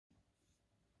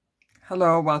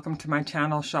Hello, welcome to my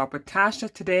channel Shop with Tasha.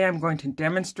 Today I'm going to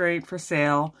demonstrate for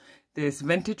sale this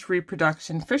vintage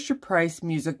reproduction Fisher-Price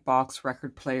music box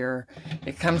record player.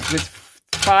 It comes with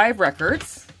 5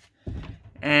 records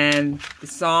and the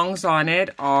songs on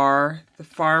it are The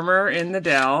Farmer in the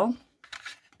Dell,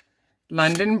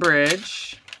 London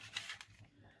Bridge,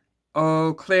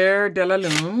 Au Clair de la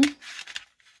Lune,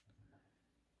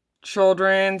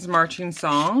 Children's Marching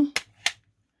Song,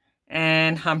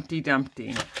 and Humpty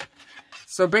Dumpty.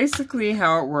 So basically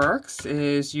how it works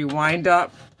is you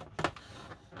have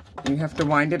to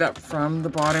wind it up from the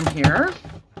bottom here.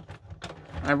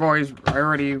 I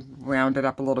already wound it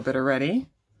up a little bit already.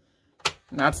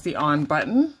 And that's the on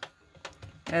button.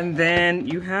 And then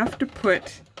you have to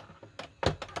put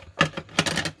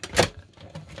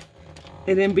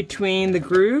it in between the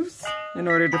grooves in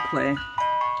order to play.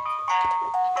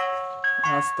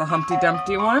 That's the Humpty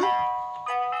Dumpty one.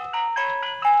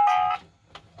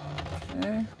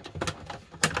 Okay.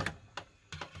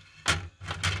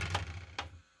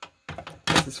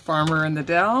 This is Farmer in the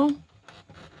Dell.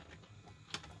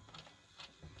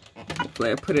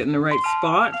 Hopefully I put it in the right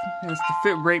spot. It has to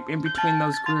fit right in between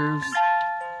those grooves.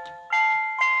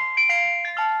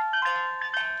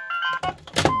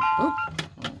 Oh,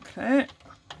 okay.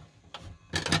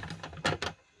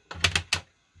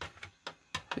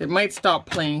 It might stop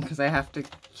playing because I have to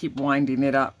keep winding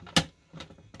it up.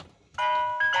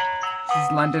 This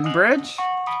is London Bridge.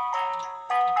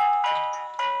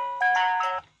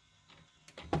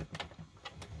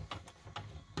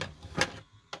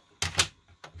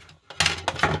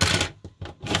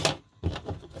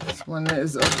 This one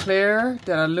is Au Clair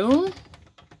de la Lune.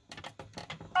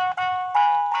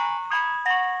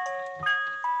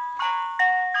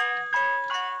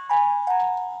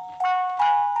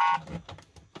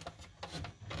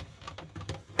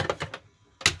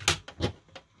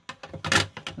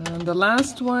 And the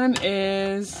last one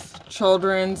is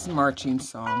Children's Marching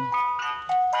Song.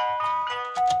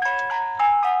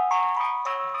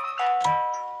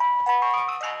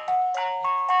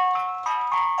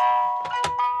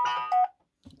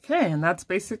 Okay, and that's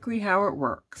basically how it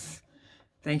works.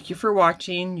 Thank you for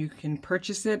watching. You can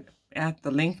purchase it at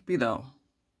the link below.